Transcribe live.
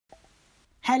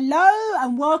Hello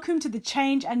and welcome to the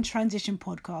Change and Transition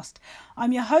podcast.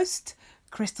 I'm your host,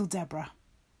 Crystal Deborah.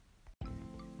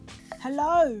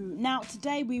 Hello. Now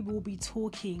today we will be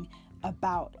talking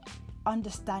about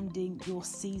understanding your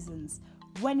seasons.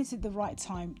 When is it the right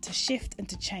time to shift and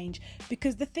to change?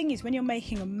 Because the thing is, when you're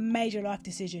making a major life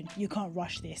decision, you can't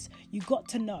rush this. You got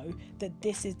to know that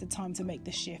this is the time to make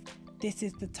the shift. This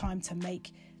is the time to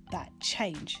make that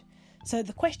change. So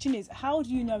the question is, how do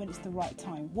you know when it's the right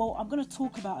time? Well, I'm going to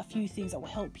talk about a few things that will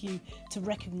help you to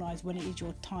recognize when it is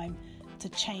your time to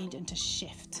change and to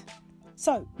shift.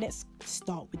 So let's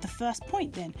start with the first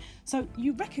point then. So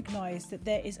you recognize that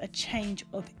there is a change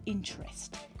of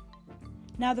interest.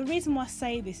 Now, the reason why I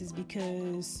say this is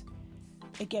because,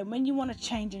 again, when you want to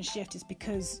change and shift, it's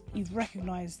because you've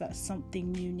recognized that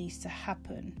something new needs to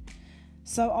happen.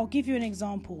 So I'll give you an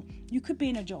example. You could be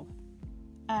in a job.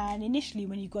 And initially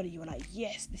when you got it, you were like,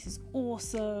 yes, this is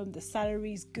awesome. The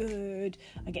salary's good.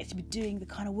 I get to be doing the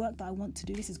kind of work that I want to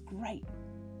do. This is great.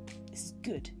 This is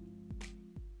good.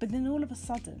 But then all of a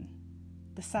sudden,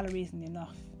 the salary isn't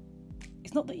enough.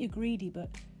 It's not that you're greedy, but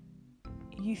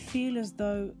you feel as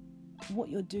though what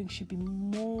you're doing should be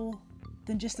more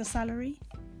than just a salary.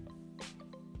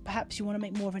 Perhaps you want to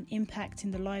make more of an impact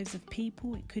in the lives of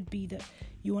people. It could be that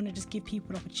you want to just give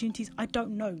people opportunities. I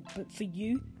don't know, but for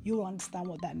you, you'll understand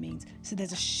what that means. So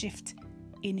there's a shift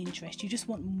in interest. You just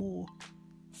want more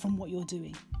from what you're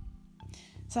doing.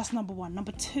 So that's number one.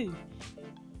 Number two,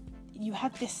 you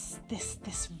have this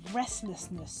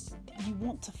restlessness. You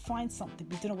want to find something,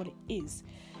 but you don't know what it is.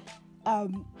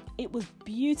 It was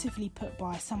beautifully put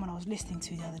by someone I was listening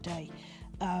to the other day.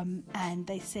 And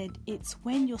they said it's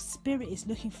when your spirit is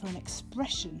looking for an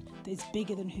expression that is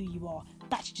bigger than who you are.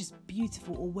 That's just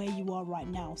beautiful, or where you are right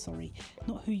now, sorry.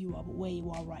 Not who you are, but where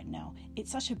you are right now. It's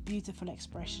such a beautiful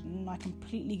expression, and I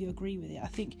completely agree with it. I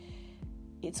think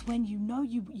it's when you know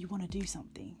you want to do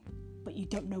something, but you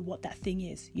don't know what that thing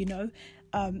is, you know?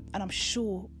 And I'm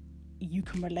sure you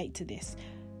can relate to this.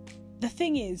 The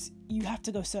thing is, you have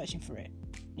to go searching for it,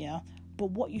 yeah?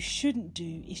 But what you shouldn't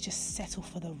do is just settle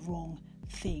for the wrong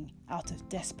thing out of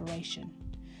desperation.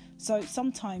 So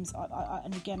sometimes,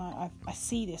 I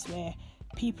see this where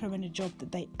people are in a job that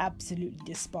they absolutely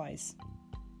despise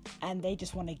and they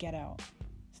just want to get out.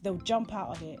 So they'll jump out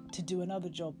of it to do another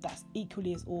job that's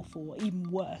equally as awful or even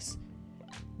worse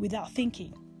without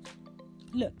thinking,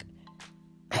 look,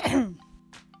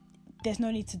 there's no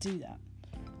need to do that.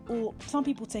 Or some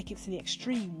people take it to the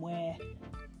extreme where,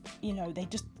 you know,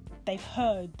 they've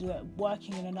heard that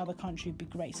working in another country would be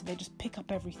great, so they just pack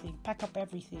up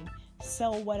everything,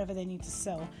 sell whatever they need to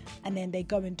sell, and then they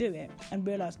go and do it and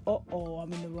realise,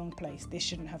 I'm in the wrong place. This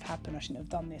shouldn't have happened. I shouldn't have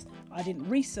done this. I didn't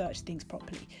research things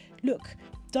properly. Look,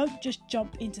 don't just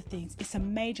jump into things. It's a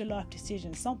major life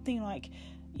decision. Something like,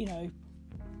 you know,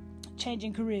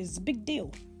 changing careers is a big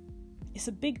deal. It's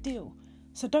a big deal.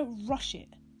 So don't rush it.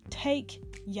 Take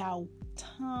your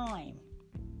time.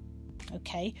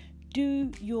 Okay?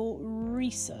 Do your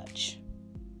research.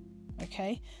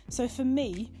 Okay? So for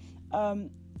me,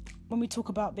 when we talk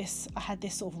about this, I had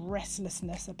this sort of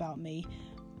restlessness about me.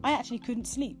 I actually couldn't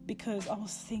sleep because I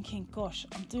was thinking, gosh,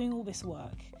 I'm doing all this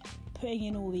work, putting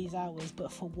in all these hours, but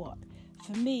for what?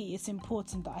 For me, it's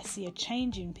important that I see a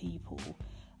change in people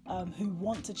who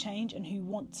want to change and who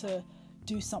want to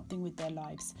do something with their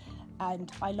lives.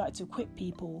 And I like to equip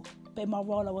people, but in my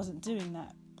role, I wasn't doing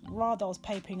that. Rather, I was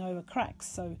papering over cracks.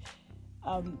 So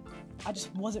I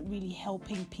just wasn't really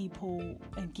helping people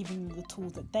and giving them the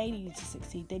tools that they needed to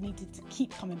succeed. They needed to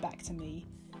keep coming back to me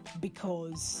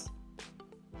because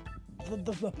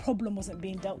the problem wasn't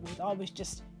being dealt with. I was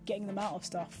just getting them out of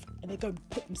stuff and they go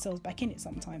put themselves back in it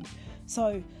sometimes.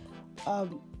 So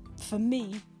for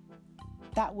me,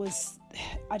 I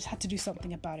just had to do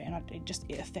something about it, and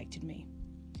it affected me.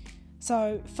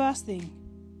 So first thing,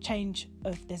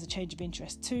 there's a change of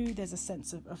interest. 2, there's a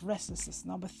sense of restlessness.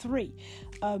 Number 3,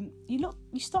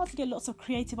 you start to get lots of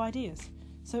creative ideas.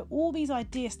 So all these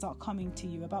ideas start coming to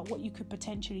you about what you could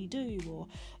potentially do, or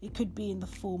it could be in the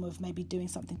form of maybe doing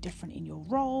something different in your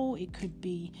role. It could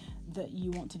be that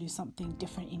you want to do something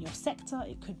different in your sector.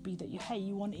 It could be that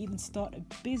you want to even start a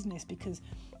business because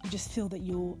you just feel that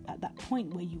you're at that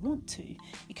point where you want to.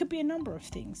 It could be a number of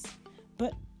things.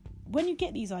 But when you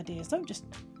get these ideas, don't just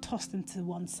toss them to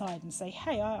one side and say,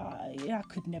 hey, I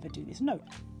could never do this. No,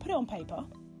 put it on paper,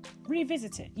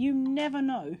 revisit it. You never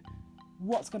know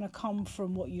what's going to come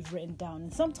from what you've written down.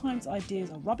 And sometimes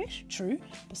ideas are rubbish, true,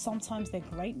 but sometimes they're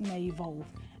great and they evolve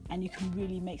and you can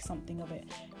really make something of it.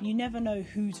 You never know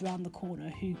who's around the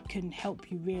corner who can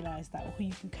help you realise that, or who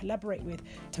you can collaborate with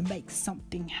to make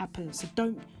something happen. So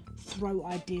don't throw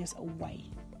ideas away,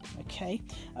 Okay,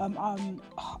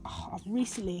 I've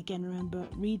recently again remember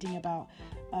reading about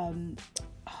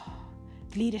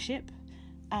leadership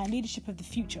and leadership of the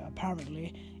future.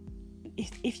 Apparently,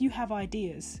 if you have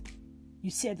ideas, you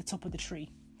sit at the top of the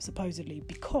tree, supposedly,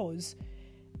 because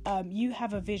you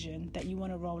have a vision that you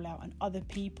want to roll out, and other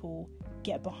people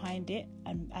get behind it,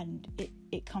 and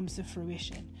it comes to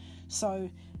fruition. So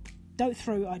don't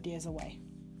throw your ideas away.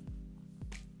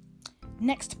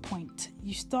 Next point,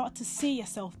 you start to see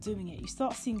yourself doing it. You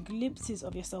start seeing glimpses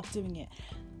of yourself doing it.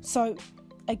 So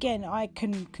again, I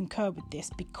can concur with this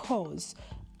because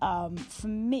for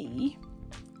me,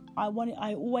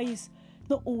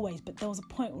 not always, but there was a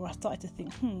point where I started to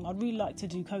think, I'd really like to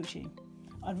do coaching.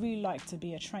 I'd really like to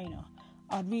be a trainer.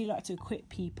 I'd really like to equip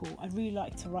people. I'd really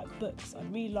like to write books.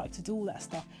 I'd really like to do all that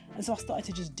stuff. And so I started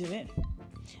to just do it.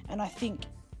 And I think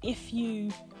if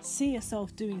you see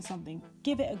yourself doing something,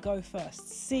 give it a go first.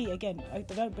 See, again, I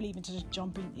don't believe in just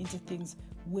jumping into things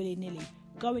willy-nilly.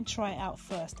 Go and try it out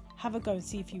first. Have a go and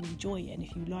see if you enjoy it and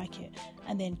if you like it.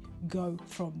 And then go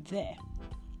from there.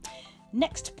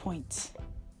 Next point.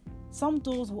 Some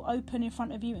doors will open in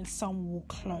front of you and some will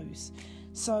close.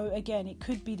 So again, it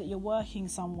could be that you're working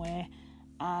somewhere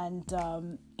and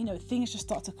things just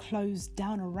start to close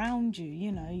down around you.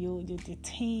 Your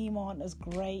team aren't as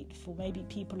great, for maybe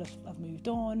people have moved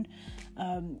on.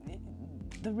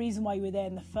 The reason why you were there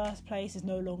in the first place is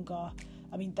no longer,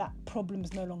 that problem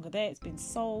is no longer there. It's been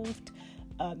solved.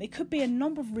 It could be a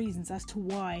number of reasons as to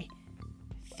why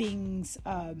things,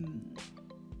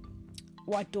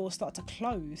 why doors start to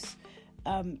close.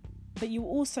 But you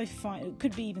also find it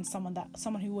could be even someone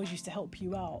who always used to help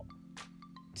you out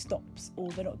stops,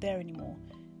 or they're not there anymore.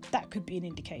 That could be an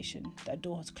indication that a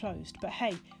door has closed. But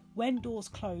hey, when doors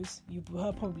close, you've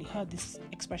probably heard this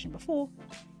expression before,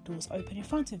 doors open in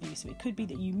front of you. So it could be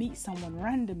that you meet someone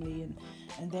randomly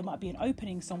and there might be an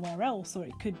opening somewhere else, or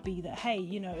it could be that, hey,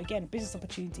 again, a business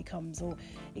opportunity comes, or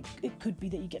it could be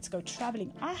that you get to go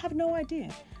traveling. I have no idea,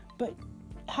 but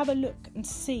have a look and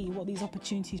see what these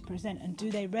opportunities present, and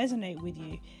do they resonate with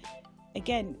you.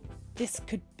 Again, this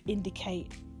could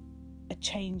indicate a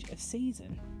change of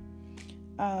season.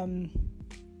 Don't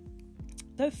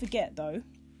forget though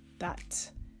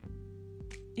that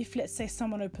if, let's say,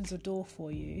 someone opens a door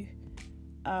for you,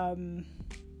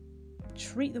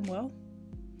 treat them well,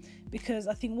 because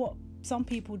I think what some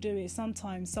people do is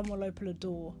sometimes someone will open a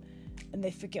door and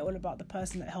they forget all about the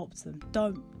person that helped them.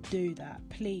 Don't do that,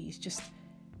 please. Just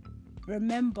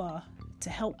remember to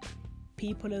help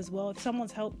people as well. If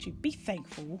someone's helped you, be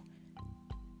thankful.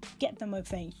 Get them a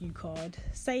thank you card.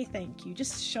 Say thank you.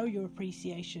 Just show your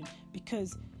appreciation,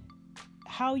 because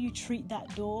how you treat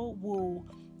that door will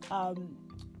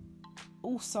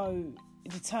also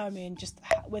determine just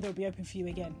whether it'll be open for you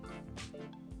again.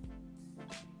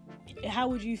 How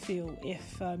would you feel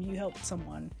if you helped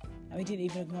someone and we didn't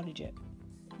even acknowledge it?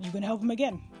 You're going to help them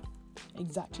again.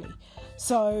 Exactly.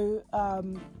 So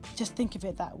just think of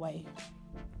it that way.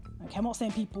 Okay, I'm not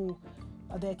saying people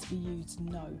are there to be used,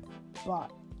 no,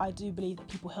 but I do believe that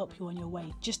people help you on your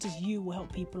way, just as you will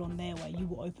help people on their way. You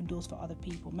will open doors for other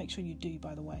people. Make sure you do,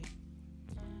 by the way.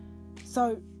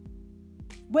 So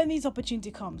when these opportunity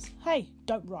comes, hey,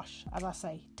 don't rush. As I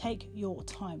say, take your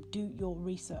time, do your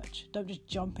research. Don't just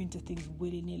jump into things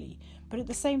willy-nilly. But at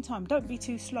the same time, don't be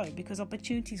too slow, because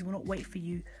opportunities will not wait for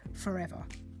you forever.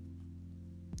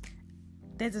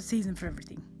 There's a season for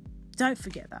everything. Don't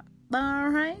forget that. All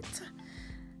right?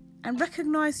 And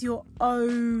recognize your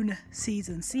own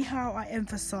season. See how I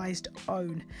emphasized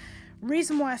own.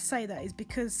 Reason why I say that is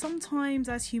because sometimes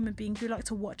as human beings, we like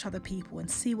to watch other people and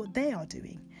see what they are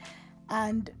doing.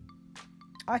 And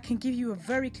I can give you a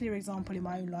very clear example in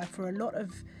my own life where a lot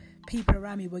of people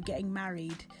around me were getting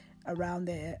married around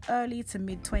their early to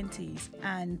mid-20s.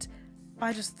 And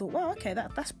I just thought, well, okay,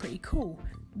 that's pretty cool.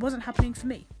 It wasn't happening for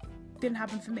me. Didn't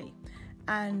happen for me.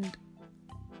 And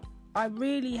I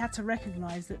really had to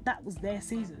recognize that was their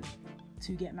season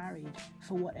to get married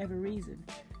for whatever reason.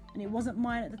 And it wasn't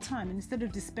mine at the time. And instead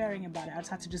of despairing about it, I just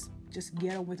had to just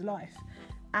get on with life.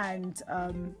 And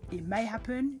it may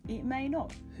happen, it may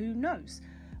not. Who knows?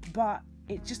 But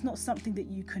it's just not something that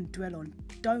you can dwell on.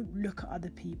 Don't look at other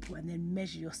people and then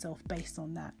measure yourself based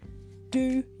on that.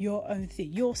 Do your own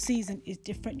thing. Your season is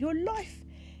different. Your life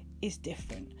is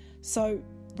different. So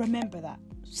remember that.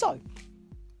 So,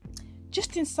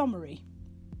 just in summary,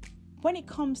 when it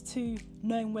comes to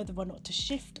knowing whether or not to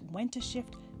shift and when to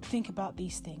shift, think about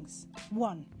these things.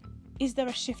 1, is there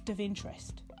a shift of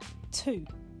interest? 2,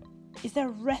 is there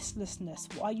a restlessness?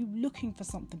 Are you looking for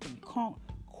something but you can't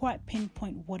quite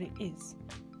pinpoint what it is?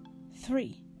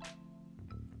 3,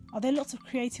 Are there lots of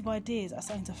creative ideas that are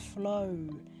starting to flow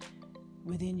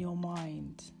within your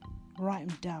mind? Write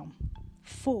them down.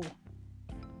 4,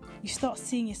 you start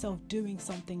seeing yourself doing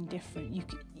something different.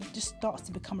 It just starts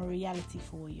to become a reality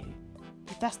for you.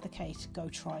 If that's the case, go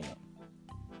try it.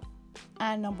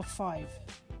 And number 5,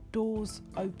 doors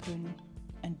open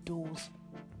and doors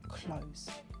close.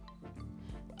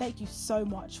 Thank you so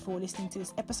much for listening to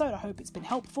this episode. I hope it's been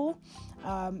helpful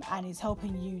and is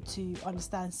helping you to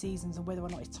understand seasons and whether or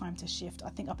not it's time to shift. I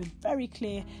think I've been very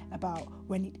clear about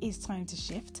when it is time to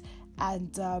shift,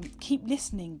 and keep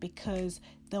listening because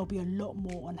there'll be a lot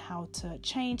more on how to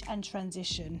change and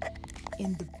transition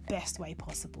in the best way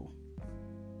possible.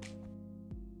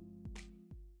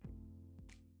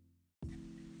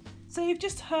 So you've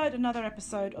just heard another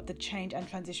episode of the Change and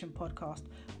Transition podcast,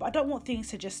 but I don't want things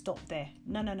to just stop there.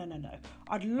 No.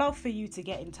 I'd love for you to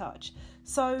get in touch.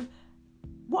 So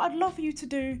what I'd love for you to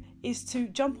do is to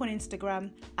jump on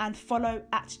Instagram and follow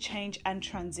 @Change and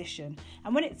Transition.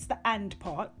 And when it's the and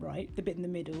part, right, the bit in the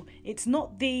middle, it's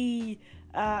not the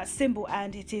symbol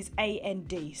and, it is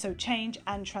AND. So Change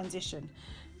and Transition.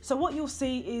 So what you'll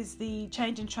see is the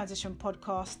Change and Transition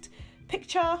podcast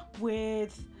picture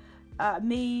with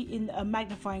me in a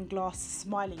magnifying glass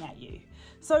smiling at you.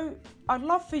 So I'd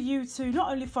love for you to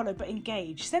not only follow but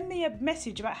engage. Send me a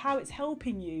message about how it's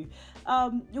helping you.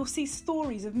 You'll see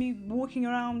stories of me walking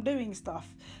around doing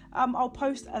stuff. I'll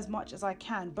post as much as I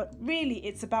can, but really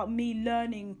it's about me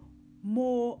learning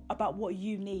more about what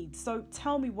you need. So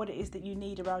tell me what it is that you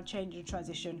need around change and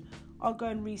transition. I'll go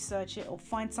and research it or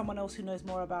find someone else who knows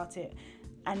more about it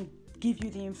and give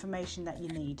you the information that you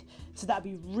need. So that'd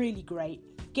be really great.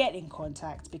 Get in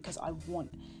contact because I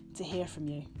want to hear from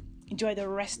you. Enjoy the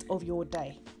rest of your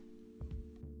day.